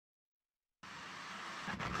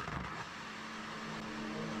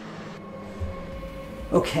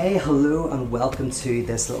Okay, hello and welcome to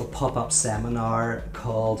this little pop-up seminar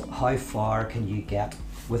called How Far Can You Get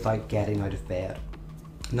Without Getting Out of Bed?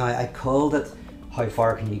 Now, I called it How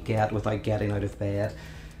Far Can You Get Without Getting Out of Bed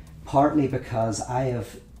partly because I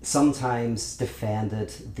have sometimes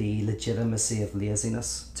defended the legitimacy of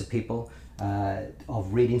laziness to people,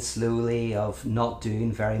 of reading slowly, of not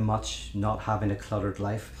doing very much, not having a cluttered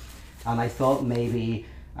life. And I thought maybe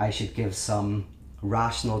I should give some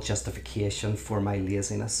rational justification for my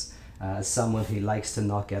laziness. As someone who likes to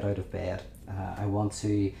not get out of bed, I want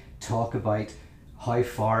to talk about how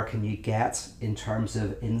far can you get in terms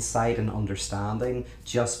of insight and understanding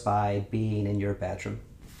just by being in your bedroom.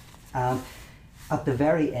 And at the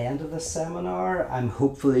very end of the seminar, I'm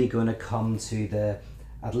hopefully going to come to the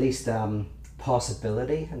at least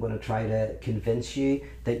possibility. I'm going to try to convince you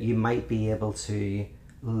that you might be able to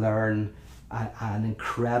learn an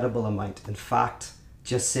incredible amount. In fact,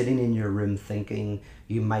 just sitting in your room thinking,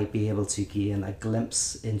 you might be able to gain a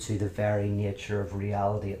glimpse into the very nature of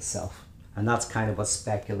reality itself. And that's kind of what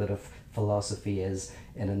speculative philosophy is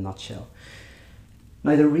in a nutshell.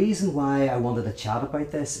 Now, the reason why I wanted to chat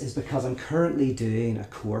about this is because I'm currently doing a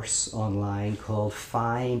course online called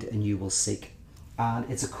Find and You Will Seek. And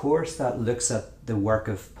it's a course that looks at the work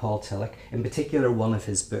of Paul Tillich, in particular one of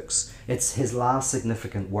his books. It's his last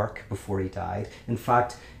significant work before he died. In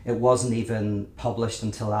fact, it wasn't even published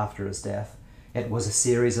until after his death. It was a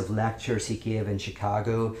series of lectures he gave in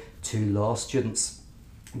Chicago to law students.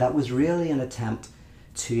 That was really an attempt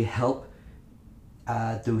to help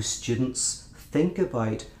those students think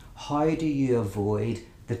about how do you avoid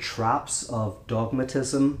the traps of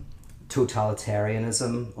dogmatism,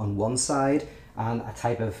 totalitarianism on one side, and a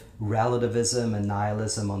type of relativism and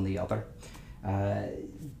nihilism on the other.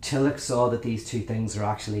 Tillich saw that these two things are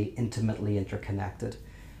actually intimately interconnected.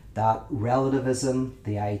 That relativism,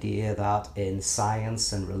 the idea that in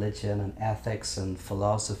science and religion and ethics and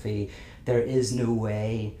philosophy, there is no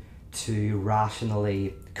way to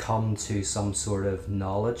rationally come to some sort of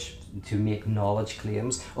knowledge, to make knowledge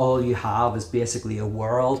claims. All you have is basically a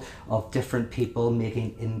world of different people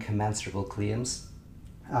making incommensurable claims.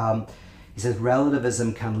 He says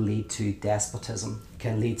relativism can lead to despotism,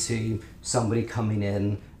 can lead to somebody coming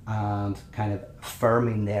in and kind of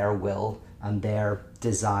affirming their will and their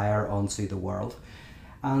desire onto the world.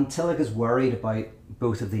 And Tillich is worried about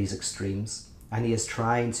both of these extremes, and he is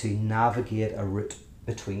trying to navigate a route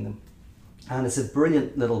between them. And it's a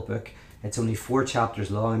brilliant little book. It's only 4 chapters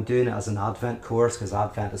long. I'm doing it as an Advent course because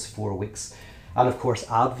Advent is 4 weeks. And of course,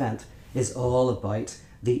 Advent is all about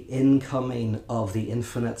the incoming of the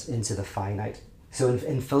infinite into the finite. So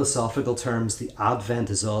in philosophical terms, the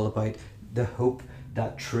Advent is all about the hope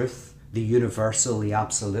that truth, the universal, the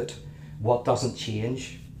absolute, what doesn't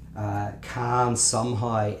change, can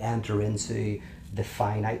somehow enter into the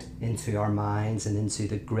finite, into our minds and into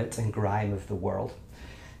the grit and grime of the world.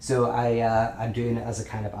 So I'm doing it as a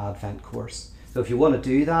kind of Advent course. So if you want to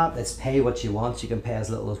do that, let's pay what you want. You can pay as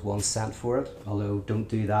little as 1 cent for it, although don't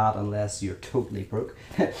do that unless you're totally broke.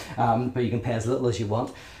 But you can pay as little as you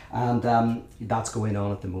want, and that's going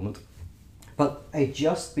on at the moment. But I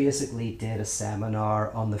just basically did a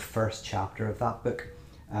seminar on the first chapter of that book,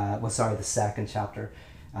 the second chapter,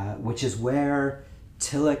 which is where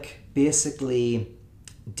Tillich basically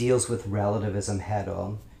deals with relativism head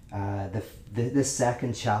on. The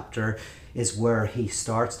second chapter is where he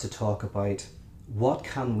starts to talk about what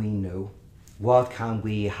can we know, what can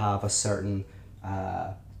we have a certain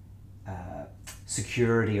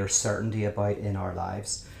security or certainty about in our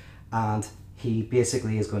lives. And he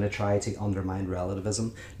basically is going to try to undermine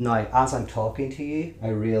relativism. Now, as I'm talking to you, I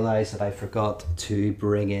realize that I forgot to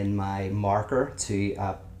bring in my marker to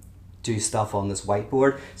do stuff on this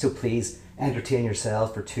whiteboard. So please entertain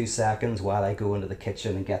yourself for 2 seconds while I go into the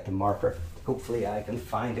kitchen and get the marker. Hopefully I can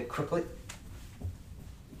find it quickly.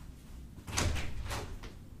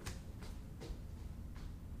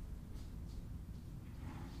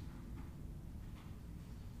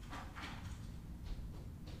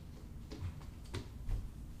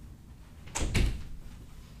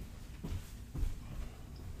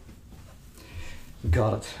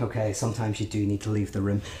 Got it. Okay, sometimes you do need to leave the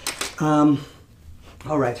room.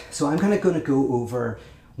 All right, so I'm kind of going to go over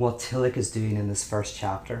what Tillich is doing in this first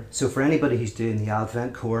chapter. So for anybody who's doing the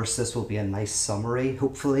Advent course, this will be a nice summary,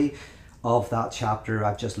 hopefully, of that chapter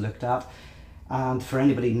I've just looked at. And for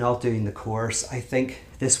anybody not doing the course, I think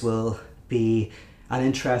this will be an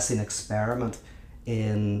interesting experiment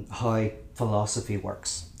in how philosophy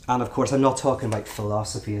works. And of course, I'm not talking about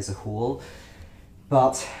philosophy as a whole,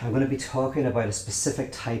 but I'm going to be talking about a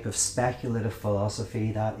specific type of speculative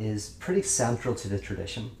philosophy that is pretty central to the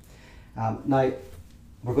tradition. Now,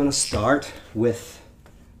 we're going to start with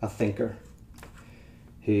a thinker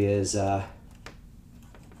who is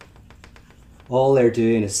all they're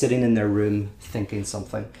doing is sitting in their room thinking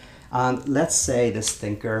something. And let's say this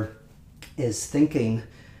thinker is thinking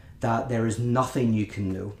that there is nothing you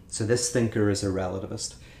can know. So this thinker is a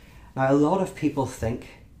relativist. Now, a lot of people think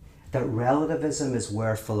that relativism is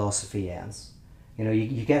where philosophy ends. You know,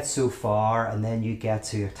 you get so far and then you get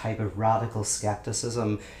to a type of radical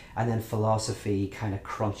skepticism, and then philosophy kind of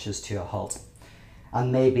crunches to a halt.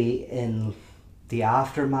 And maybe in the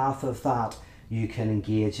aftermath of that, you can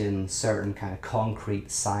engage in certain kind of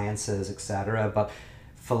concrete sciences, etc. But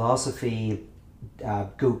philosophy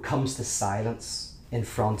comes to silence in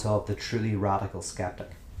front of the truly radical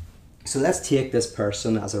skeptic. So let's take this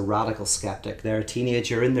person as a radical skeptic. They're a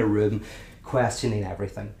teenager in their room questioning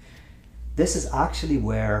everything. This is actually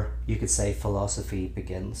where you could say philosophy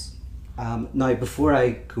begins. Now, before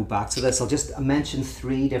I go back to this, I'll just mention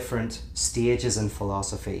 3 different stages in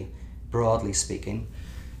philosophy, broadly speaking.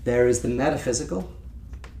 There is the metaphysical.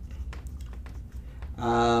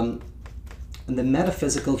 And the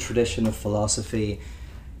metaphysical tradition of philosophy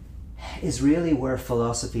is really where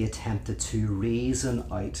philosophy attempted to reason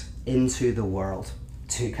out into the world,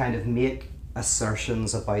 to kind of make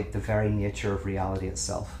assertions about the very nature of reality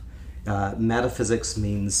itself. Metaphysics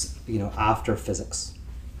means, after physics.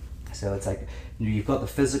 So it's like, you've got the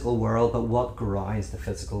physical world, but what grounds the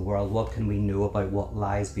physical world? What can we know about what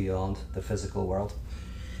lies beyond the physical world?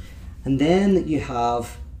 And then you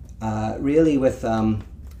have, really with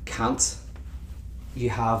Kant, you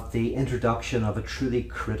have the introduction of a truly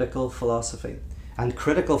critical philosophy. And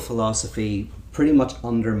critical philosophy pretty much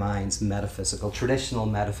undermines traditional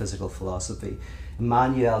metaphysical philosophy.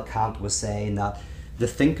 Immanuel Kant was saying that the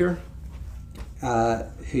thinker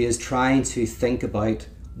who is trying to think about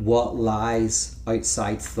what lies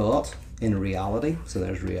outside thought in reality, so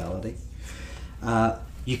there's reality,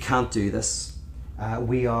 you can't do this.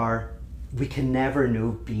 We can never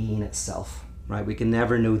know being itself, right? We can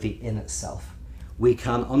never know the in itself. We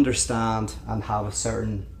can understand and have a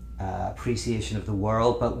certain appreciation of the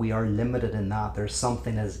world, but we are limited in that. There's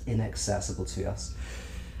something that is inaccessible to us.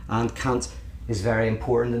 And Kant is very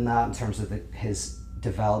important in that, in terms of his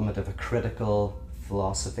development of a critical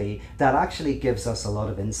philosophy that actually gives us a lot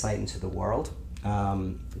of insight into the world.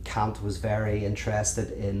 Kant was very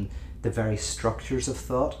interested in the very structures of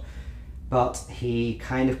thought, but he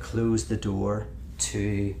kind of closed the door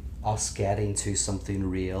to us getting to something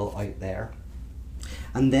real out there.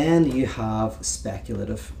 And then you have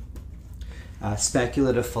speculative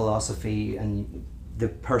philosophy, and the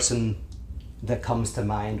person that comes to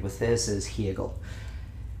mind with this is Hegel.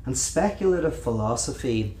 And speculative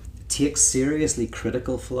philosophy takes seriously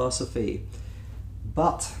critical philosophy,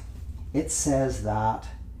 but it says that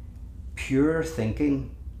pure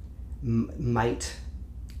thinking might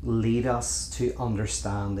lead us to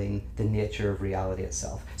understanding the nature of reality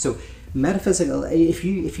itself. So metaphysical, if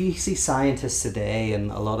you see scientists today and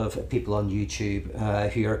a lot of people on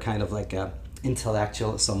YouTube who are kind of like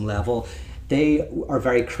intellectual at some level, they are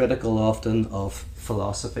very critical often of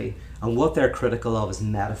philosophy, and what they're critical of is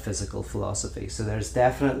metaphysical philosophy. So there's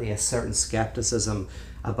definitely a certain skepticism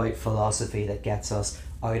about philosophy that gets us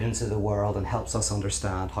out into the world and helps us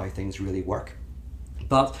understand how things really work.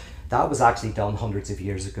 But that was actually done hundreds of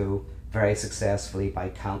years ago very successfully by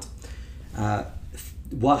Kant.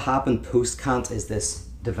 What happened post-Kant is this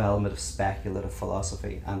development of speculative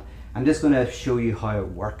philosophy, and I'm just going to show you how it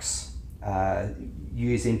works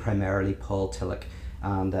using primarily Paul Tillich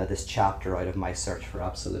and this chapter out of My Search for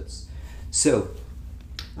Absolutes. So,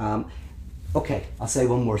 okay, I'll say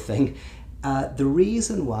one more thing. The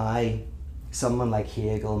reason why someone like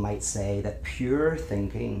Hegel might say that pure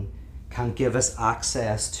thinking can give us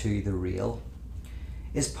access to the real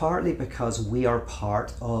is partly because we are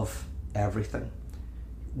part of everything.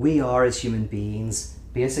 We are, as human beings,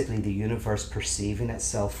 basically the universe perceiving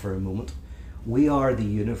itself for a moment. We are the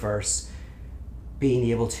universe being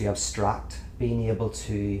able to abstract, being able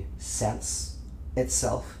to sense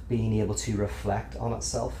itself, being able to reflect on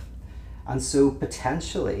itself. And so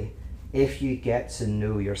potentially, if you get to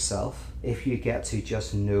know yourself, if you get to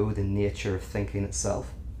just know the nature of thinking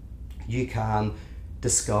itself, you can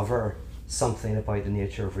discover something about the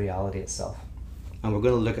nature of reality itself. And we're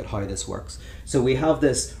going to look at how this works. So we have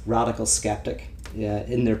this radical skeptic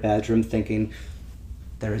in their bedroom thinking,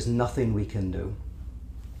 there is nothing we can do.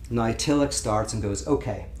 Now Tillich starts and goes,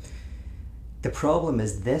 okay, the problem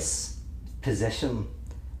is this position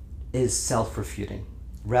is self-refuting.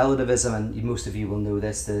 relativism, and most of you will know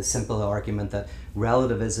this, the simple argument that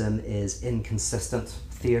relativism is inconsistent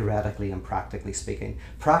theoretically and practically speaking.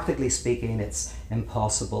 Practically speaking, it's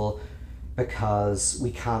impossible because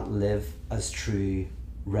we can't live as true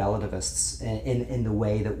relativists in the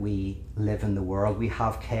way that we live in the world. We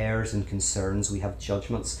have cares and concerns, we have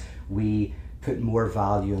judgments, we put more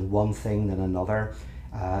value in one thing than another.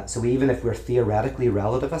 So even if we're theoretically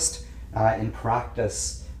relativist, in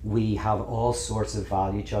practice we have all sorts of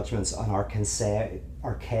value judgments, and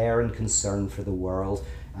our care and concern for the world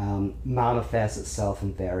manifests itself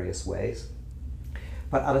in various ways.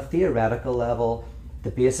 But at a theoretical level,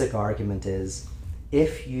 the basic argument is,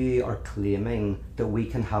 if you are claiming that we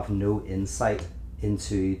can have no insight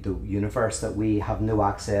into the universe, that we have no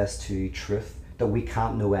access to truth, that we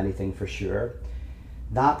can't know anything for sure,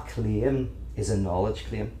 that claim is a knowledge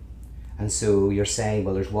claim. And so you're saying,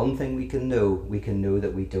 well, there's one thing we can know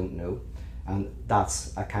that we don't know. And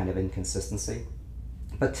that's a kind of inconsistency.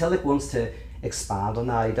 But Tillich wants to expand on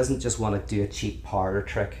that. He doesn't just want to do a cheap parlor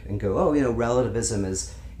trick and go, oh, relativism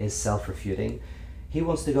is self-refuting. He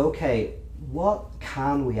wants to go, okay, what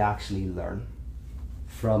can we actually learn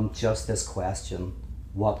from just this question,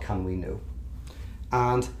 what can we know?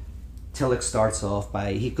 And Tillich starts off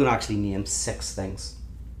by, he's going to actually name 6 things.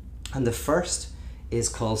 And the first is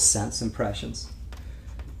called sense impressions.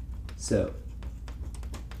 So,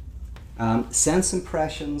 sense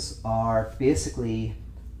impressions are basically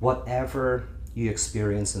whatever you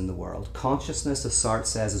experience in the world. Consciousness, as Sartre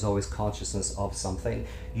says, is always consciousness of something.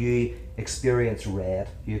 You experience red,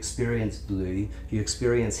 you experience blue, you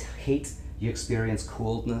experience heat, you experience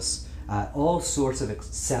coldness. All sorts of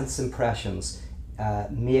sense impressions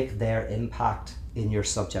make their impact in your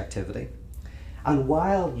subjectivity. And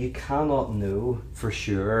while you cannot know for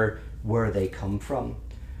sure where they come from,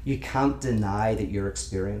 you can't deny that you're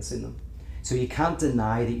experiencing them. So you can't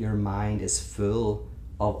deny that your mind is full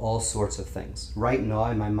of all sorts of things. Right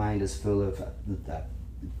now, my mind is full of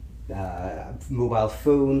mobile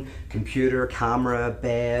phone, computer, camera,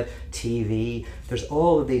 bed, TV. There's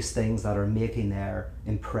all of these things that are making their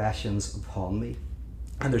impressions upon me.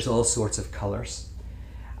 And there's all sorts of colors.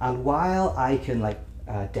 And while I can,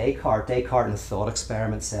 Descartes in the thought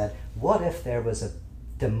experiment said, what if there was a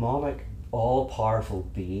demonic, all-powerful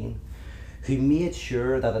being who made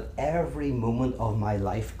sure that at every moment of my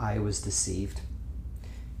life I was deceived?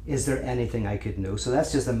 Is there anything I could know? So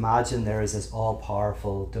let's just imagine there is this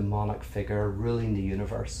all-powerful demonic figure ruling the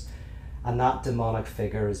universe, and that demonic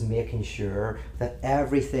figure is making sure that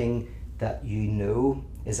everything that you know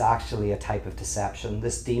is actually a type of deception.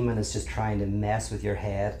 This demon is just trying to mess with your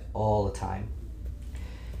head all the time.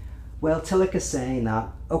 Well, Tillich is saying that,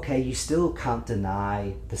 okay, you still can't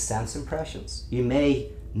deny the sense impressions. You may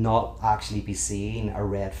not actually be seeing a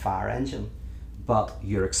red fire engine, but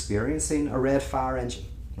you're experiencing a red fire engine,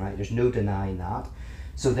 right? There's no denying that.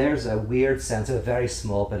 So there's a weird sense, a very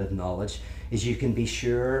small bit of knowledge, is you can be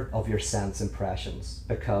sure of your sense impressions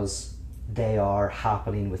because they are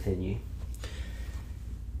happening within you.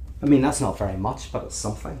 I mean, that's not very much, but it's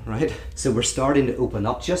something, right? So we're starting to open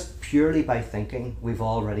up just purely by thinking. We've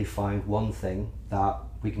already found one thing that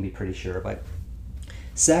we can be pretty sure about.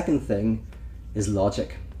 Second thing is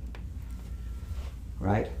logic,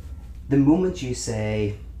 right? The moment you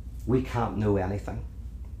say, we can't know anything,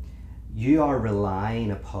 you are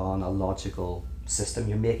relying upon a logical system.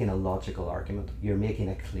 You're making a logical argument. You're making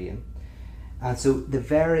a claim. And so the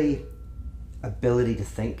very ability to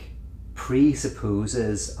think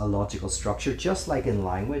presupposes a logical structure, just like in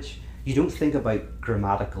language. You don't think about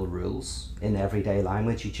grammatical rules in everyday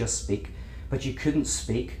language, you just speak. But you couldn't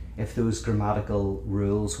speak if those grammatical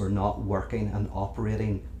rules were not working and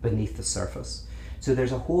operating beneath the surface. So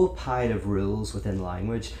there's a whole pile of rules within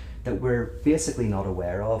language that we're basically not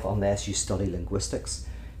aware of unless you study linguistics,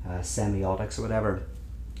 semiotics or whatever.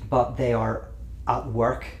 But they are at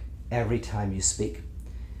work every time you speak.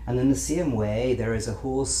 And in the same way, there is a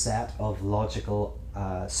whole set of logical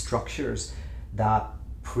structures that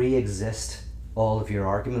pre-exist all of your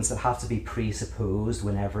arguments, that have to be presupposed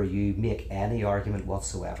whenever you make any argument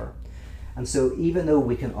whatsoever. And so even though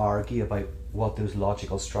we can argue about what those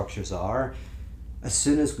logical structures are, as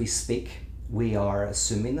soon as we speak, we are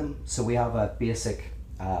assuming them. So we have a basic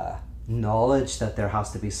knowledge that there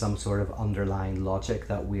has to be some sort of underlying logic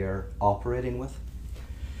that we're operating with.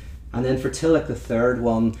 And then for Tillich, the third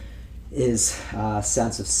one is a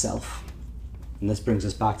sense of self. And this brings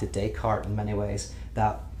us back to Descartes in many ways,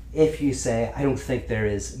 that if you say, I don't think there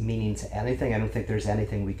is meaning to anything, I don't think there's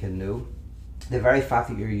anything we can know, the very fact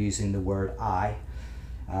that you're using the word I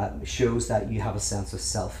shows that you have a sense of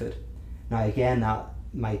selfhood. Now again, that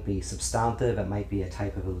might be substantive, it might be a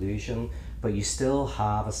type of illusion, but you still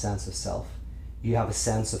have a sense of self. You have a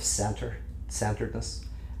sense of centeredness,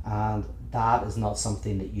 and that is not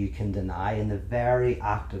something that you can deny. In the very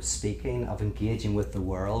act of speaking, of engaging with the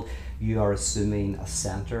world, you are assuming a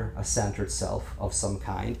centered self of some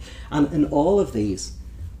kind. And in all of these,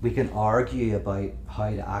 we can argue about how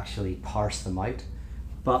to actually parse them out,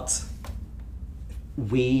 but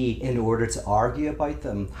we, in order to argue about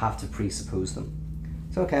them, have to presuppose them.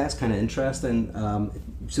 So okay, that's kind of interesting.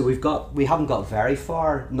 So we haven't got very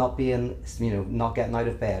far, not getting out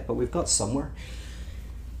of bed, but we've got somewhere.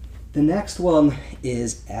 The next one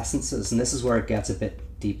is essences, and this is where it gets a bit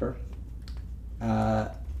deeper.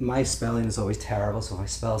 My spelling is always terrible, so if I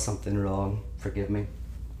spell something wrong, forgive me.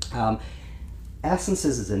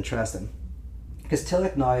 Essences is interesting, because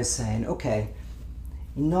Tillich now is saying, okay,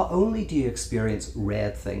 not only do you experience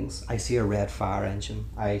red things, I see a red fire engine,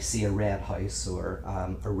 I see a red house, or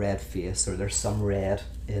a red face, or there's some red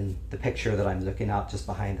in the picture that I'm looking at just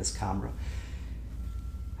behind this camera.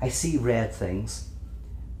 I see red things,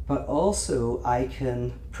 but also I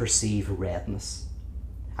can perceive redness.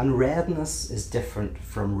 And redness is different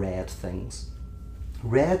from red things.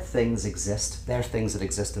 Red things exist, they're things that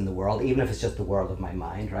exist in the world, even if it's just the world of my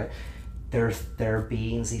mind, right? There are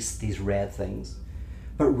beings, these red things.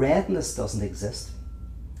 But redness doesn't exist.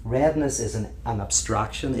 Redness is an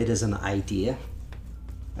abstraction, it is an idea,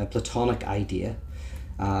 a Platonic idea.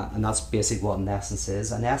 And that's basically what an essence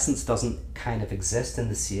is. An essence doesn't kind of exist in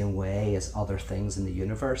the same way as other things in the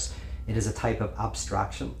universe. It is a type of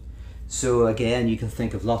abstraction. So again, you can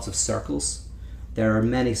think of lots of circles. There are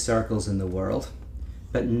many circles in the world,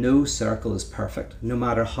 but no circle is perfect. No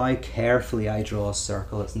matter how carefully I draw a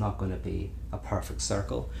circle, it's not going to be a perfect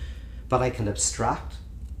circle. But I can abstract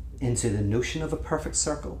into the notion of a perfect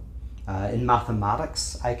circle. In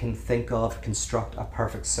mathematics, I can construct a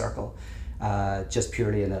perfect circle just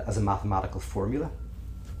purely as a mathematical formula.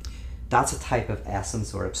 That's a type of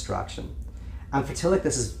essence or abstraction. And for Tillich,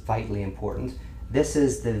 this is vitally important. This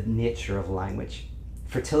is the nature of language.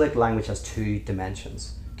 For Tillich, language has two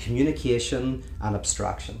dimensions: communication and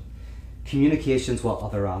abstraction. Communication is what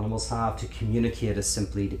other animals have. To communicate is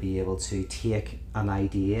simply to be able to take an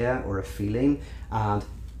idea or a feeling and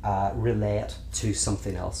relate to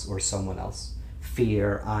something else or someone else.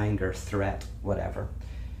 Fear, anger, threat, whatever.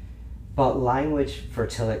 But language for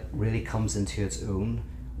Tillich really comes into its own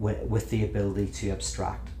with the ability to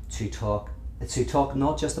abstract, to talk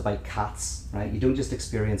not just about cats, right? You don't just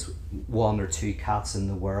experience one or two cats in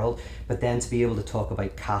the world, but then to be able to talk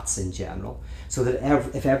about cats in general. So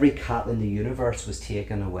that if every cat in the universe was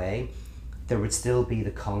taken away, there would still be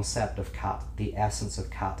the concept of cat, the essence of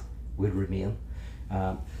cat would remain.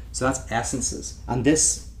 So that's essences. And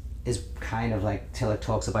this is kind of like Tillich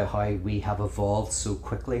talks about how we have evolved so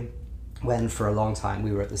quickly, when for a long time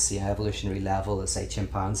we were at the same evolutionary level as, say,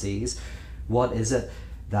 chimpanzees. What is it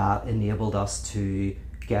that enabled us to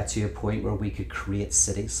get to a point where we could create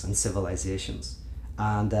cities and civilizations?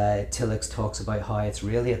 And Tillich talks about how it's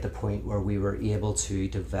really at the point where we were able to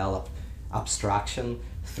develop abstraction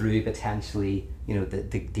through potentially,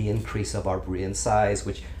 the increase of our brain size,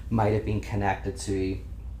 which might have been connected to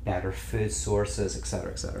better food sources,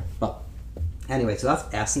 etc., etc. But anyway, so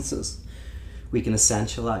that's essences. We can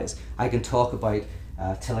essentialize. I can talk about,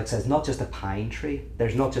 Tillich says, not just a pine tree.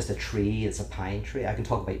 There's not just a tree, it's a pine tree. I can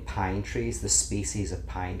talk about pine trees, the species of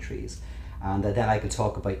pine trees. And then I can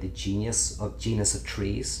talk about the genus of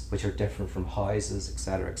trees, which are different from houses,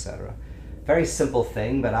 etc., etc. Very simple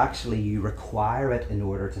thing, but actually you require it in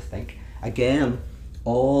order to think. Again,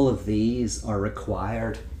 all of these are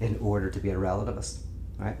required in order to be a relativist,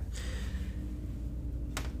 right?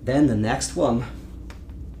 Then the next one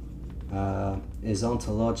is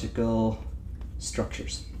ontological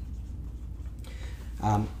structures.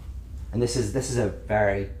 And this is a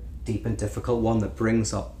very deep and difficult one that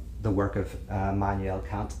brings up the work of Immanuel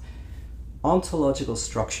Kant. Ontological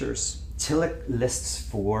structures, Tillich lists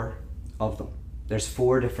 4 of them. There's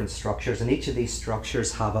 4 different structures, and each of these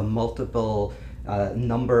structures have a multiple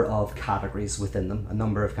number of categories within them, a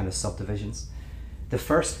number of kind of subdivisions. The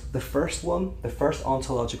first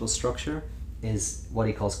ontological structure is what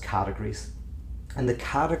he calls categories. And the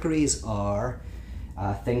categories are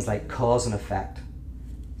things like cause and effect,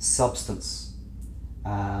 substance,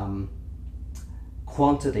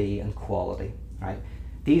 quantity and quality, right?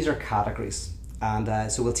 These are categories.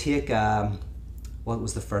 And so we'll take, what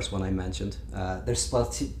was the first one I mentioned?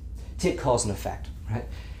 Take cause and effect, right?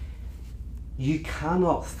 You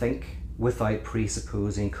cannot think without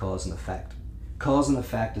presupposing cause and effect. Cause and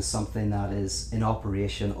effect is something that is in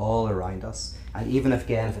operation all around us. And even if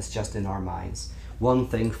it's just in our minds, One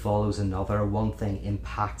thing follows another, one thing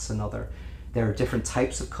impacts another. There are different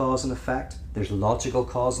types of cause and effect. There's logical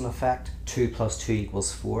cause and effect, 2 plus 2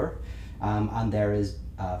 equals 4. And there is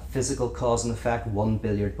physical cause and effect, one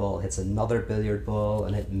billiard ball hits another billiard ball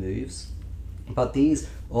and it moves. But these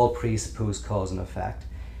all presuppose cause and effect.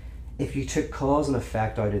 If you took cause and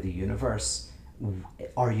effect out of the universe,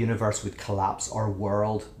 our universe would collapse, our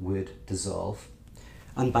world would dissolve.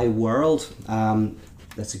 And by world,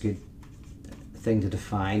 that's a good thing to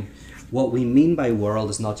define. What we mean by world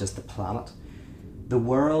is not just the planet. The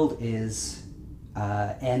world is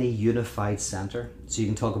any unified center. So you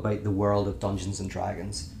can talk about the world of Dungeons and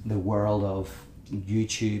Dragons, the world of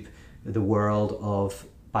YouTube, the world of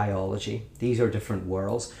biology. These are different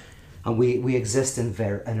worlds. And we exist in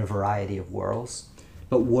a variety of worlds.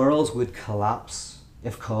 But worlds would collapse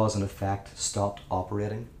if cause and effect stopped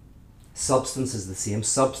operating. Substance is the same.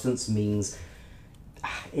 Substance means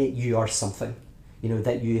you are something,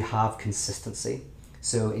 that you have consistency.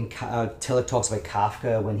 So Tillich talks about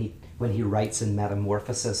Kafka when he writes in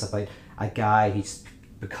Metamorphosis about a guy who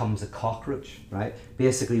becomes a cockroach, right?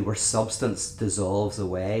 Basically where substance dissolves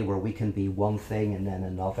away, where we can be one thing and then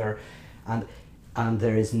another, and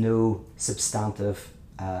there is no substantive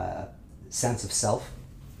sense of self.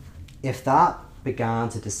 If that began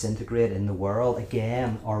to disintegrate in the world,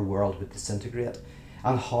 again, our world would disintegrate.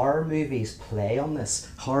 And horror movies play on this.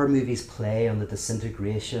 Horror movies play on the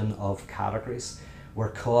disintegration of categories, where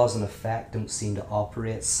cause and effect don't seem to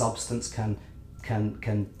operate. Substance can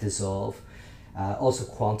dissolve. Also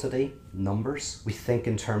quantity, numbers. We think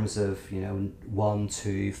in terms of 1,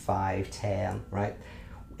 2, 5, 10, right?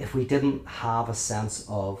 If we didn't have a sense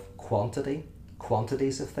of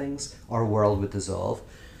quantities of things, our world would dissolve.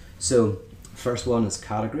 So first one is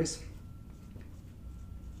categories,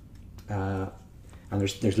 and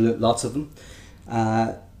there's lots of them.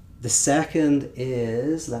 The second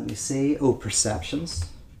is, let me see, perceptions.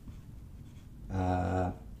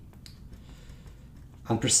 And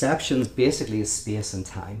perceptions basically is space and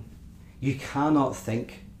time. You cannot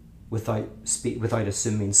think without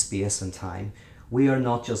assuming space and time. We are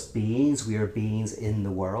not just beings, we are beings in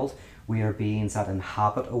the world. We are beings that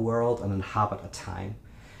inhabit a world and inhabit a time.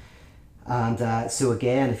 And so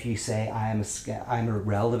again, if you say, I'm a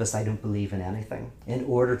relativist, I don't believe in anything. In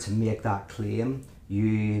order to make that claim,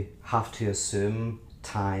 you have to assume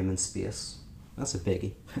time and space. That's a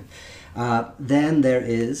biggie. Then there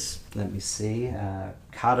is, let me see,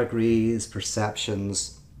 categories,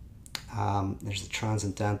 perceptions. There's the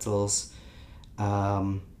transcendentals.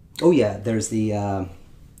 There's the,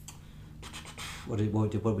 what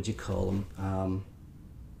would you call them?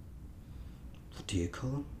 What do you call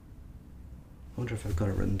them? I wonder if I've got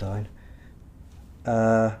it written down.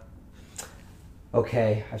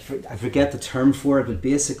 Okay, I forget the term for it, but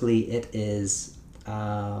basically it is,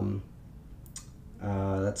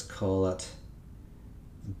 let's call it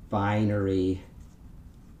binary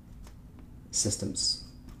systems.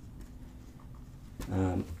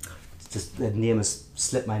 Just the name has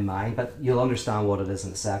slipped my mind, but you'll understand what it is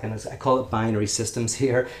in a second. I call it binary systems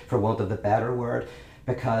here, for want of a better word,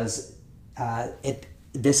 because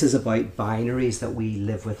this is about binaries that we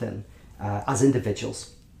live within as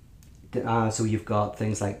individuals. So you've got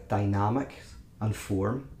things like dynamic and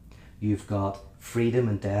form, you've got freedom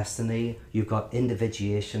and destiny, you've got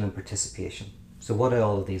individuation and participation. So what do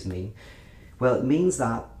all of these mean? Well, it means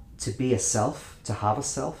that to be a self, to have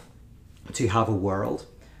a world,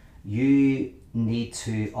 you need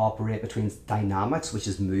to operate between dynamics, which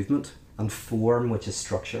is movement, and form, which is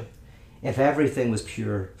structure. If everything was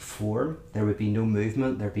pure form, there would be no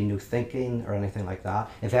movement, there'd be no thinking or anything like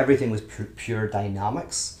that. If everything was pure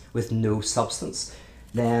dynamics with no substance,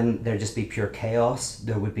 then there'd just be pure chaos.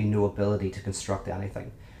 There would be no ability to construct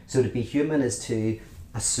anything. So to be human is to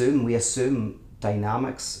assume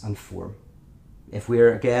dynamics and form. If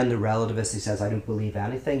we're, again, the relativist who says, I don't believe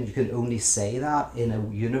anything, you can only say that in a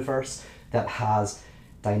universe that has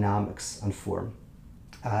dynamics and form.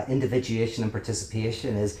 Individuation and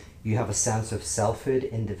participation is you have a sense of selfhood,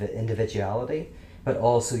 individuality, but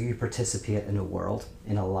also you participate in a world,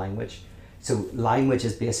 in a language. So language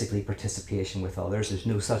is basically participation with others. There's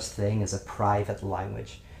no such thing as a private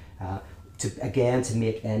language. To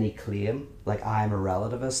make any claim, like I'm a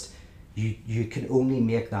relativist, you can only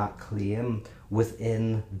make that claim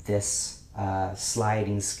within this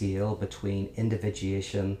sliding scale between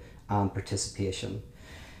individuation and participation.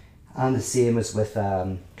 And the same is with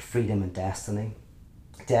freedom and destiny.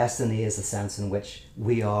 Destiny is the sense in which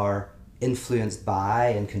we are influenced by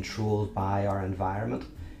and controlled by our environment.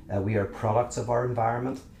 We are products of our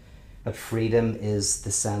environment. But freedom is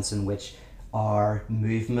the sense in which our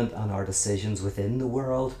movement and our decisions within the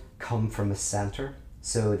world come from a center.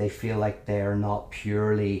 So they feel like they're not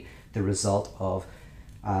purely the result of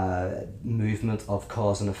movement of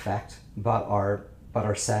cause and effect, but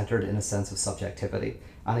are centered in a sense of subjectivity.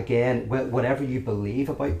 And again, whatever you believe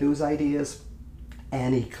about those ideas,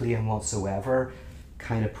 any claim whatsoever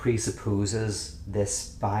kind of presupposes this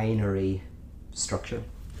binary structure.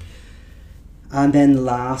 And then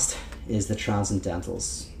last is the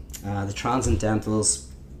transcendentals. The transcendentals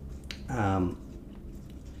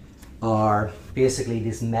are basically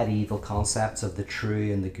these medieval concepts of the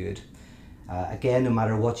true and the good. Again, no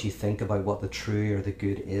matter what you think about what the true or the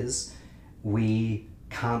good is, we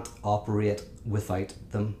can't operate without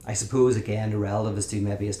them. I suppose, again, the relativists who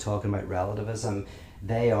maybe is talking about relativism,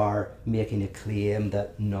 they are making a claim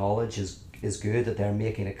that knowledge is good, that they're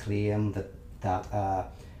making a claim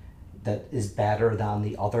that is better than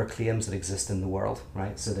the other claims that exist in the world,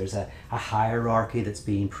 right? So there's a hierarchy that's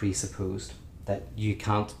being presupposed that you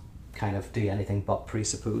can't kind of do anything but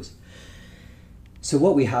presuppose. So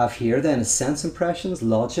what we have here then is sense impressions,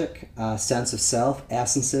 logic, sense of self,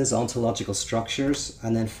 essences, ontological structures,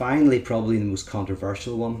 and then finally probably the most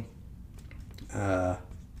controversial one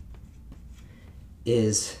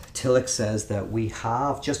is Tillich says that we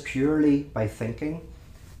have, just purely by thinking,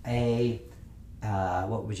 a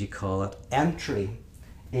what would you call it, entry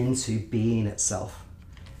into being itself.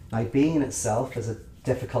 Now being itself is a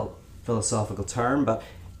difficult philosophical term, but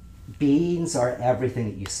beings are everything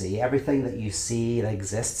that you see. Everything that you see that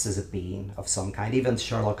exists is a being of some kind. Even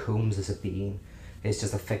Sherlock Holmes is a being. He's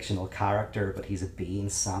just a fictional character, but he's a being.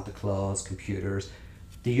 Santa Claus, computers.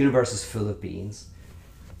 The universe is full of beings.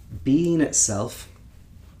 Being itself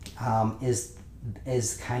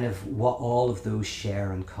is kind of what all of those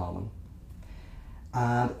share in common.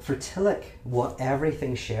 And for Tillich, what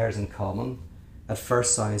everything shares in common at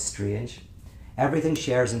first sounds strange. Everything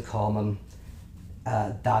shares in common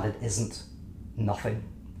that it isn't nothing.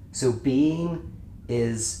 So being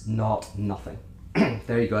is not nothing.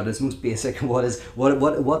 There you go. It is most basic.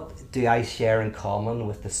 What do I share in common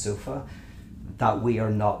with the sofa? That we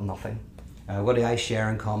are not nothing. What do I share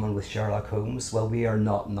in common with Sherlock Holmes? Well, we are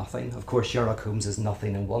not nothing. Of course, Sherlock Holmes is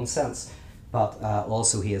nothing in one sense, but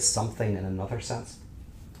also he is something in another sense.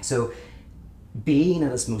 So being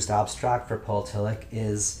at its most abstract for Paul Tillich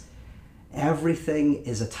is everything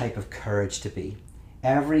is a type of courage to be.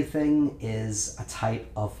 Everything is a type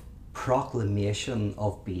of proclamation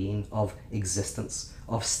of being, of existence,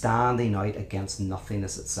 of standing out against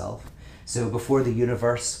nothingness itself. So before the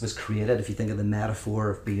universe was created, if you think of the metaphor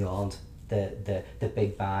of beyond the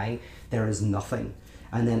Big Bang, there is nothing.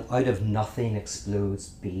 And then out of nothing explodes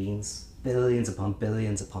beings, billions upon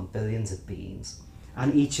billions of beings.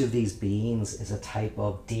 And each of these beings is a type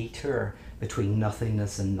of detour between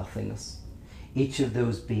nothingness and nothingness. Each of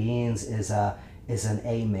those beings is an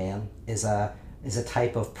amen, is a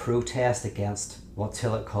type of protest against what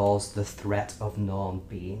Tillich calls the threat of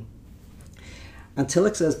non-being. And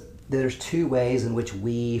Tillich says there's two ways in which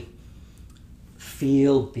we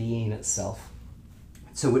feel being itself.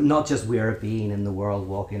 So not just we're a being in the world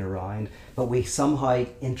walking around, but we somehow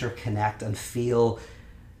interconnect and feel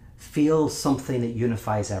something that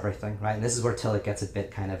unifies everything, right? And this is where Tillich gets a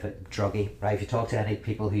bit kind of druggy, right? If you talk to any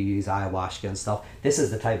people who use ayahuasca and stuff, this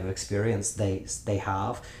is the type of experience they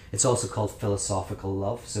have. It's also called philosophical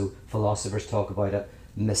love. So philosophers talk about it,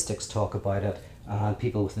 mystics talk about it, and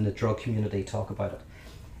people within the drug community talk about it.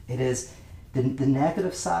 It is the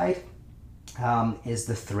negative side is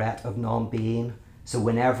the threat of non-being. So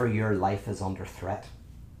whenever your life is under threat,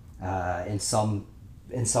 in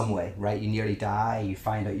some way, right? You nearly die, you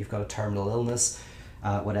find out you've got a terminal illness,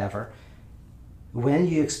 whatever. When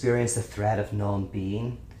you experience the threat of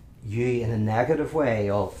non-being, you, in a negative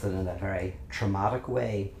way, often in a very traumatic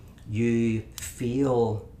way, you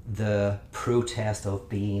feel the protest of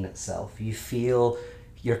being itself. You feel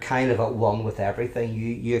you're kind of at one with everything.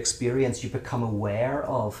 You become aware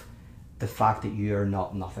of the fact that you're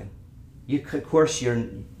not nothing. Of course,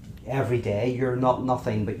 every day you're not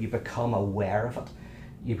nothing, but you become aware of it.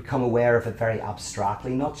 You become aware of it very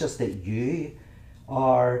abstractly, not just that you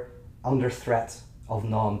are under threat of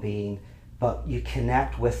non-being, but you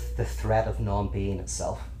connect with the threat of non-being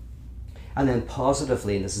itself. And then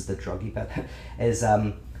positively, and this is the druggy bit, is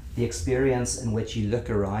the experience in which you look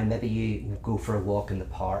around. Maybe you go for a walk in the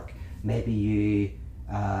park, maybe you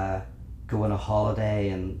go on a holiday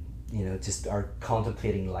and just are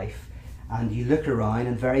contemplating life, and you look around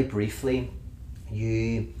and very briefly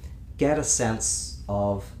you get a sense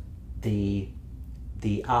of the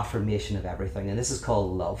the affirmation of everything, and this is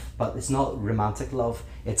called love, but it's not romantic love,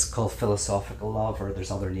 it's called philosophical love, or there's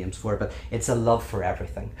other names for it, but it's a love for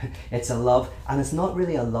everything. It's a love, and it's not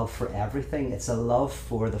really a love for everything, it's a love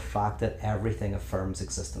for the fact that everything affirms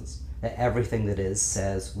existence, that everything that is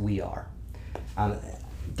says we are. And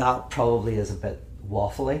that probably is a bit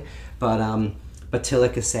waffly, but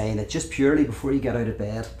Tillich is saying that just purely before you get out of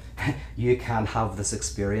bed, you can have this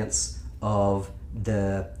experience of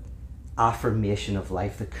the affirmation of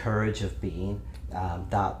life, the courage of being,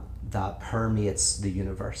 that permeates the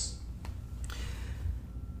universe.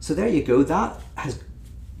 So there you go.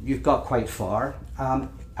 You've got quite far,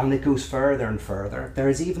 and it goes further and further. There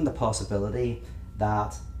is even the possibility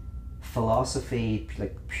that philosophy,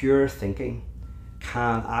 like pure thinking,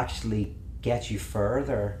 can actually get you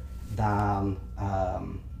further than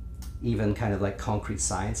even kind of like concrete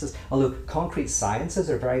sciences. Although concrete sciences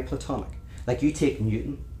are very Platonic. Like you take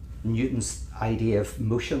Newton's idea of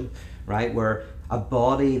motion, right, where a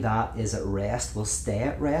body that is at rest will stay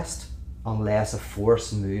at rest unless a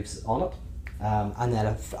force moves on it, and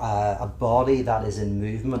then a body that is in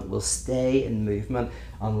movement will stay in movement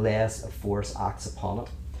unless a force acts upon it.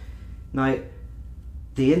 Now,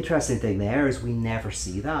 the interesting thing there is we never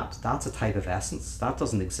see that. That's a type of essence that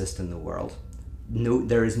doesn't exist in the world. No,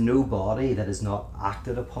 there is no body that is not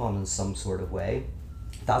acted upon in some sort of way.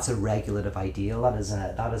 That's a regulative ideal. That is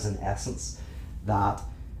an essence that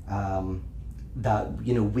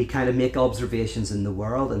we kind of make observations in the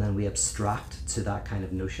world and then we abstract to that kind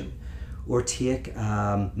of notion. Or take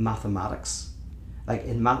mathematics. Like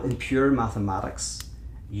in pure mathematics,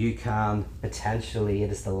 you can potentially,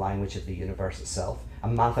 it is the language of the universe itself. A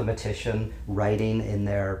mathematician writing in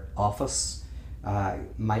their office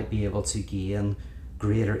might be able to gain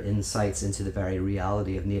greater insights into the very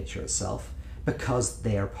reality of nature itself, because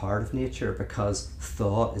they are part of nature, because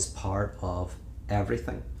thought is part of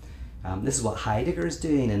everything. This is what Heidegger is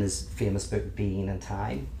doing in his famous book Being and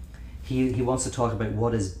Time. He wants to talk about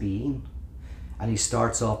what is being, and he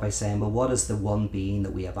starts off by saying, well, what is the one being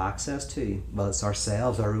that we have access to? Well, it's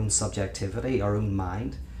ourselves, our own subjectivity, our own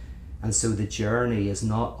mind. And so the journey is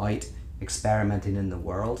not out experimenting in the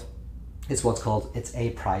world. It's what's called, it's a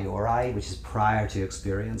priori, which is prior to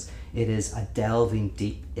experience. It is a delving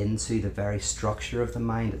deep into the very structure of the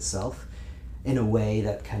mind itself in a way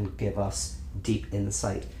that can give us deep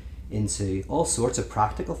insight into all sorts of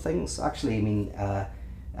practical things. Actually, I mean,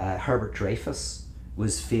 Herbert Dreyfus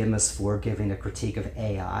was famous for giving a critique of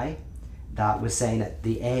AI that was saying that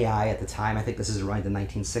the AI at the time, I think this is around the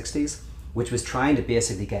 1960s, which was trying to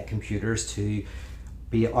basically get computers to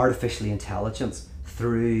be artificially intelligent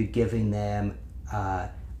through giving them a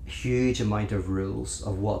huge amount of rules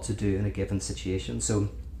of what to do in a given situation. So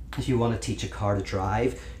if you want to teach a car to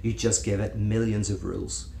drive, you just give it millions of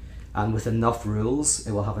rules. And with enough rules,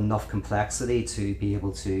 it will have enough complexity to be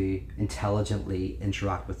able to intelligently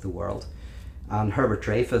interact with the world. And Herbert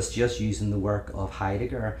Dreyfus, just using the work of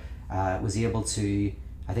Heidegger, was able to,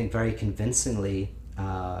 I think, very convincingly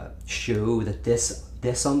show that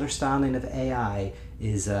this understanding of AI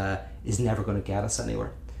is never going to get us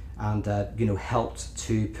anywhere, and helped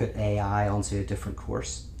to put AI onto a different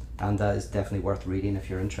course, and is definitely worth reading if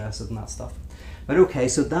you're interested in that stuff. But okay,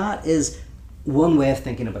 so that is one way of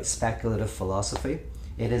thinking about speculative philosophy.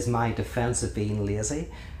 It is my defense of being lazy,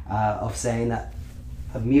 of saying that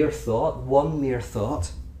one mere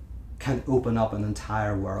thought can open up an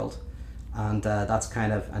entire world. And that's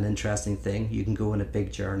kind of an interesting thing. You can go on a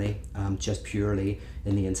big journey just purely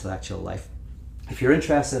in the intellectual life. If you're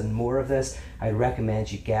interested in more of this, I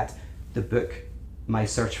recommend you get the book, My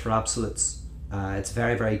Search for Absolutes. It's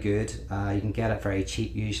very, very good. You can get it very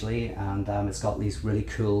cheap usually, and it's got these really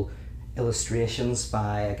cool illustrations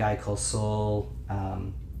by a guy called Saul,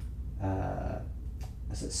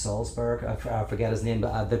 is it Salzburg? I forget his name,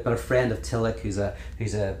 but a friend of Tillich who's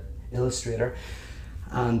a illustrator.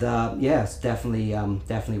 And yeah, it's definitely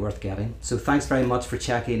worth getting. So thanks very much for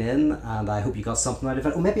checking in, and I hope you got something out of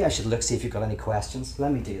it. Or maybe I should look, see if you've got any questions.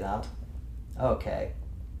 Let me do that. Okay.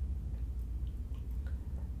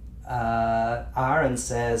 Aaron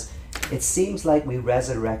says, it seems like we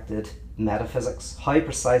resurrected metaphysics. How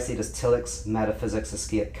precisely does Tillich's metaphysics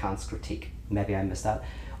escape Kant's critique? Maybe I missed that.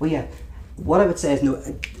 Well, yeah. What I would say is, no,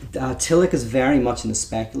 Tillich is very much in the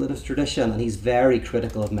speculative tradition, and he's very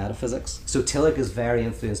critical of metaphysics. So Tillich is very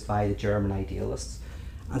influenced by the German idealists.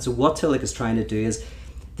 And so what Tillich is trying to do is,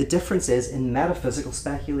 the difference is in metaphysical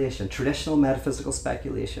speculation, traditional metaphysical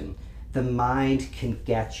speculation, the mind can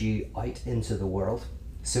get you out into the world.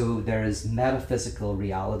 So there's metaphysical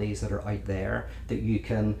realities that are out there that you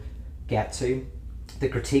can get to. The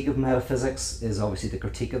critique of metaphysics is obviously the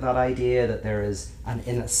critique of that idea that there is an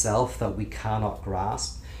in itself that we cannot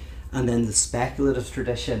grasp. And then the speculative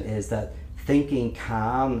tradition is that thinking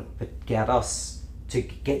can get us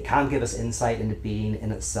can give us insight into being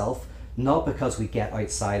in itself, not because we get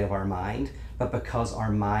outside of our mind, but because our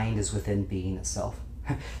mind is within being itself.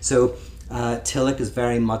 So Tillich is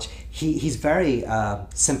very much, he's very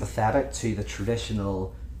sympathetic to the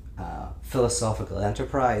traditional philosophical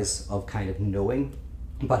enterprise of kind of knowing,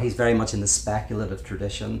 but he's very much in the speculative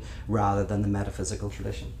tradition rather than the metaphysical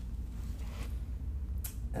tradition.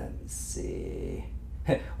 Let me see.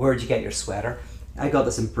 Where'd you get your sweater? I got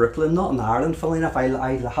this in Brooklyn, not in Ireland. Funnily enough,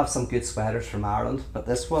 I have some good sweaters from Ireland, but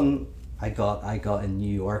this one I got in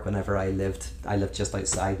New York whenever I lived just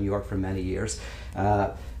outside New York for many years,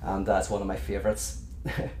 and that's one of my favorites.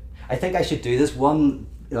 I think I should do this one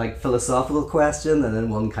like philosophical question and then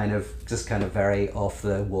one kind of very off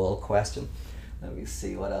the wall question. Let me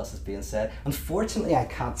see what else is being said. Unfortunately, I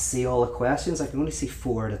can't see all the questions. I can only see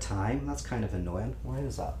 4 at a time. That's kind of annoying. Why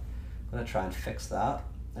is that? I'm going to try and fix that.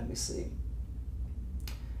 Let me see.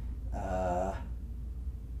 Oh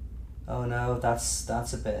no, that's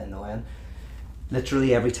a bit annoying.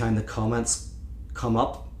 Literally every time the comments come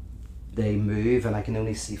up, they move and I can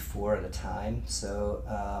only see 4 at a time. So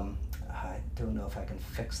I don't know if I can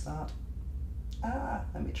fix that.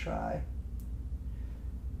 Let me try.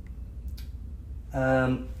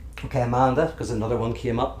 Okay, Amanda, because another one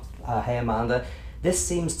came up. Hey Amanda, this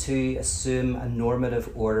seems to assume a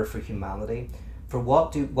normative order for humanity. For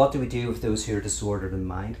what do we do with those who are disordered in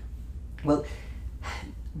mind? Well,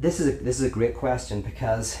 this is a great question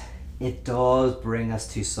because it does bring us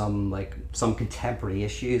to some contemporary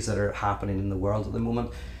issues that are happening in the world at the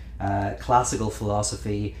moment. Classical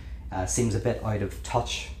philosophy seems a bit out of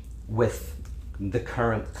touch with the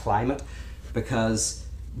current climate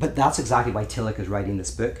but that's exactly why Tillich is writing this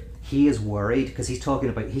book. He is worried because he's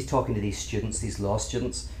talking to these students, these law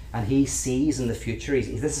students, and he sees in the future.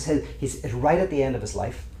 He's right at the end of his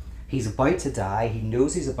life. He's about to die. He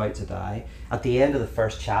knows he's about to die. At the end of the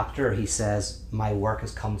first chapter, he says, "My work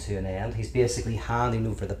has come to an end." He's basically handing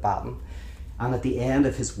over the baton. And at the end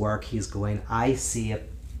of his work, he's going, "I see a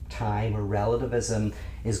time where relativism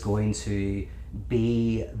is going to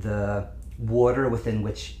be the water within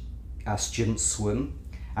which students swim."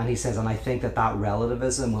 And he says, and I think that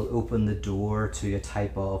relativism will open the door to a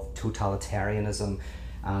type of totalitarianism.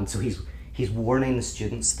 And so he's warning the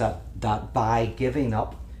students that by giving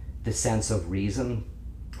up the sense of reason,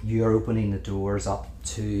 you're opening the doors up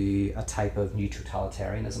to a type of new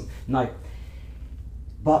totalitarianism. Now,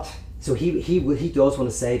 but so he does want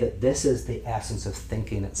to say that this is the essence of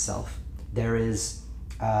thinking itself. There is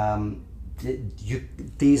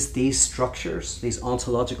these structures, these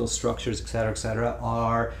ontological structures, etc.,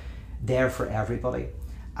 are there for everybody.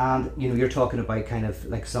 And you're talking about kind of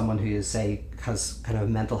like someone who is, say, has kind of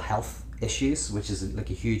mental health issues, which is like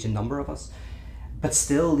a huge number of us, but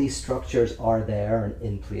still these structures are there and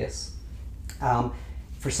in place.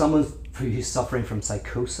 For someone who's suffering from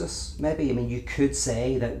psychosis, maybe, you could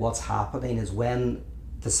say that what's happening is when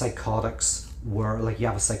the psychotics were, like you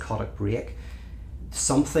have a psychotic break,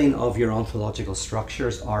 something of your ontological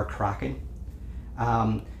structures are cracking,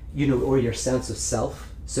 or your sense of self.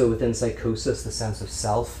 So within psychosis, the sense of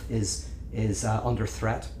self is under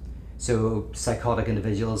threat. So psychotic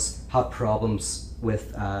individuals have problems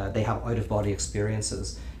with, they have out-of-body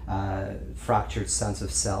experiences, fractured sense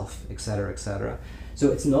of self, etc., etc. So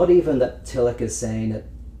it's not even that Tillich is saying that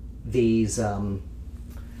these, I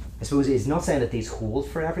suppose he's not saying that these hold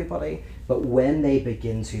for everybody, but when they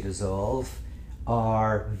begin to dissolve,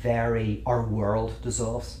 our world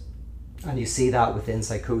dissolves. And you see that within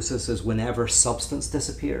psychosis is whenever substance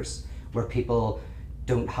disappears, where people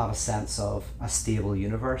don't have a sense of a stable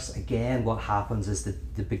universe, again what happens is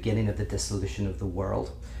the beginning of the dissolution of the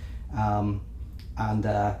world. So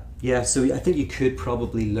I think you could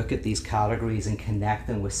probably look at these categories and connect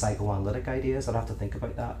them with psychoanalytic ideas. I'd have to think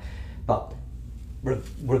about that. But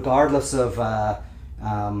regardless of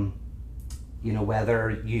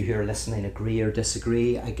whether you who are listening agree or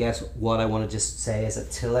disagree, I guess what I want to just say is that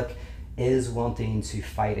Tillich is wanting to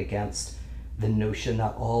fight against the notion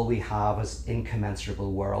that all we have is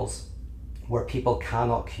incommensurable worlds where people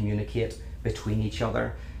cannot communicate between each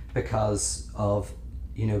other because of,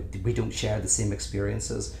 we don't share the same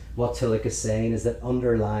experiences. What Tillich is saying is that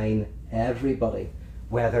underlying everybody,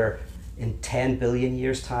 whether in 10 billion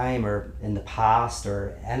years time or in the past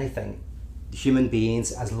or anything, human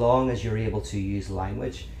beings, as long as you're able to use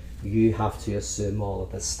language, you have to assume all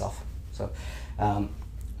of this stuff. So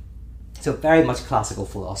very much classical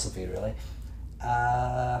philosophy, really.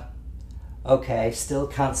 Okay, still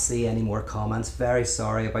can't see any more comments. Very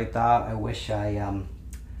sorry about that. I wish I'll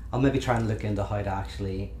maybe try and look into how to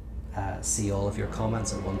actually see all of your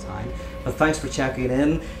comments at one time. But thanks for checking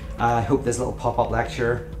in. I hope this little pop-up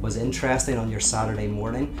lecture was interesting on your Saturday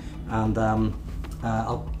morning, and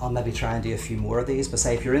I'll maybe try and do a few more of these. But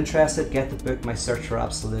say if you're interested, get the book, My Search for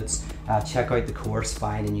Absolutes. Check out the course,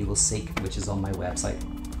 Find and You Will Seek, which is on my website.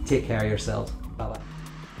 Take care of yourselves. Bye bye.